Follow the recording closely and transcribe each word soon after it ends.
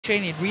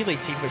training relay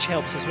team, which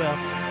helps as well.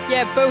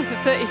 Yeah, both the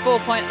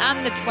 34-point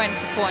and the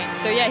 20-point.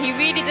 So yeah, he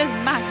really does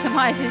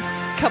maximise his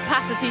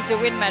capacity to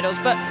win medals.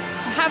 But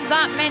to have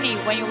that many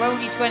when you're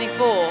only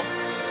 24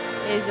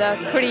 is a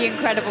pretty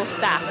incredible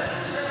stat.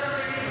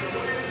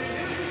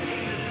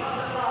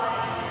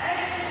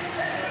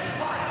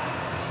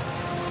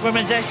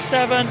 Women's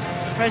S7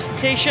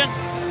 presentation.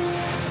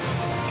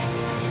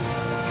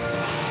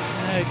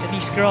 Now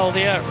Denise GRAHL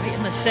there, right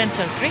in the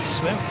centre. Great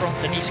swim from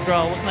Denise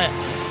GRAHL, wasn't it?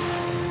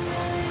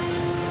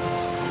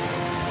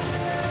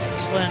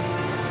 Excellent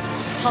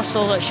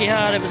tussle that she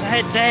had. It was a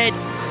head-to-head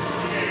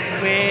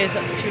with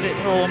Judit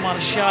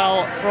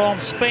Marshall from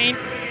Spain,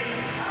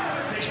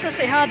 just as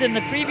they had in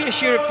the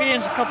previous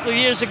Europeans a couple of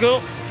years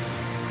ago.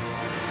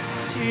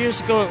 2 years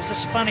ago, it was a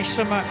Spanish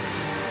swimmer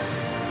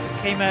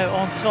who came out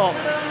on top.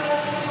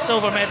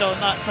 Silver medal at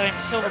that time,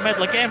 silver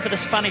medal again for the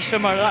Spanish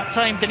swimmer at that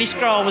time. Denise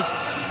GRAHL was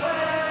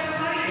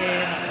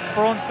in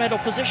bronze medal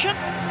position.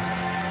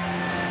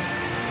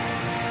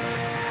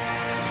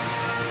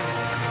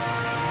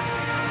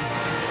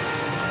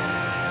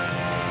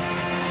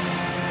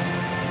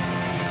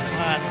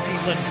 And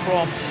MAITLAND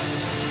from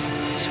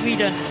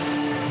Sweden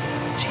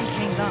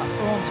taking that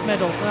bronze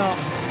medal. Well,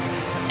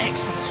 it's an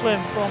excellent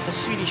swim from the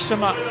Swedish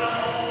swimmer.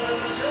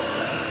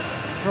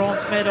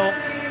 Bronze medal.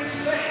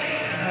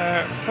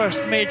 Her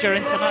first major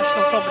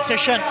international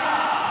competition.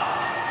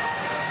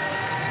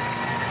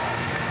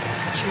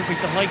 She'll be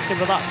delighted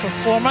with that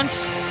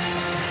performance.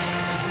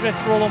 With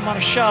Roland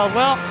Marshall.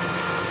 Well,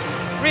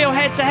 real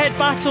head-to-head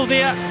battle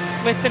there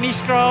with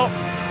Denise GRAHL.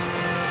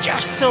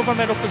 Just silver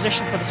medal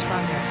position for the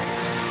Spaniard.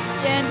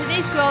 Yeah, and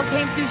Denise GRAHL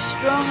came through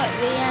strong at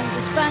the end.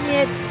 The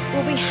Spaniard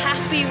will be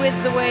happy with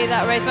the way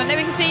that race went. There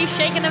we can see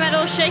shaking the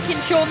medal, shaking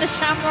Sean the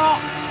Shamrock.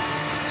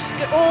 She's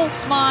got all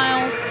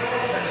smiles.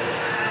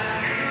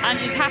 And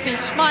she's happy,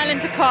 smiling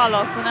to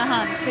Carlos in her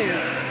hand too.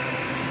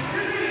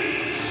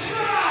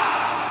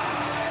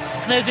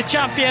 And there's a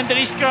champion,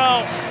 Denise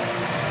GRAHL,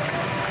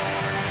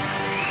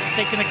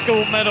 taking a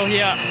gold medal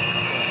here.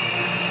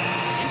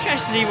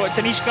 Interesting to see what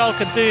Denise GRAHL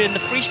can do in the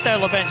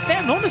freestyle events.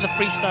 Better known as a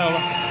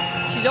freestyler.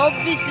 She's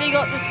obviously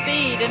got the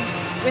speed, and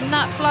when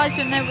that fly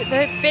swim there with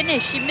her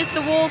finish, she missed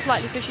the wall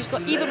slightly, so she's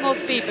got even more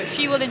speed, but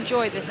she will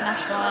enjoy this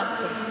national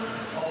anthem.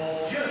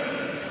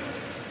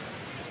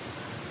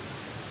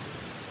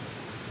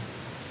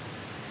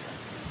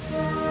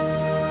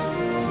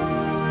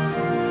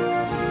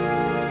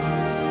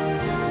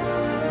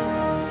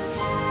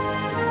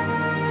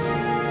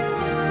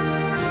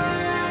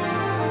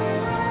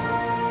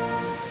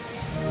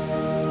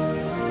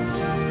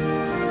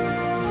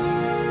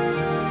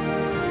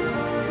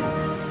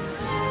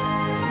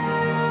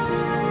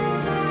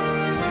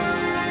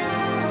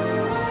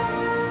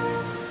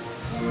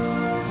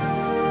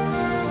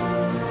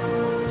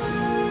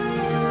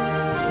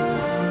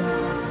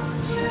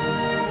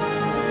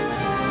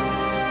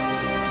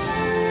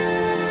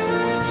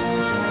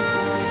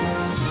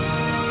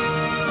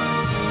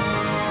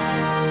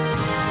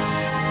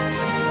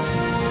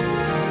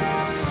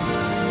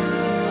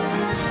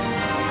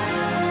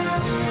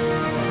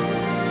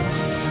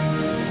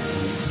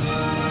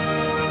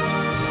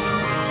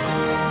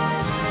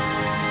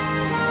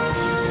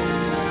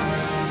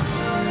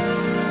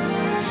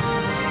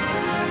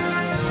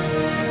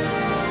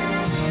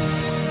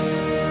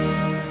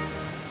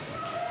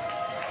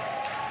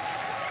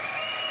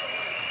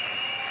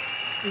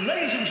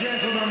 Ladies and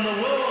gentlemen,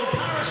 the World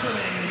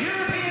Paraswimming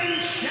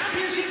European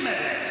Championship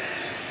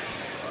medalists.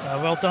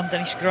 Well done,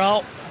 Denise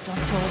GRAHL. Well done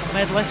to all the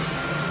medalists.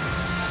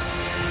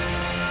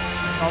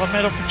 Another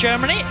medal for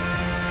Germany.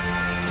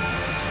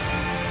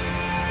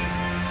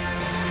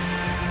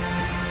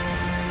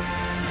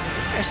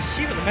 Interesting to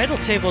see what the medal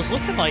table is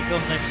looking like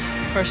on this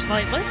first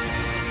night, Liv.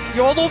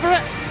 You all over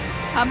it?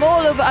 I'm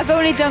all over. I've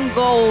only done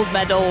gold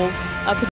medals up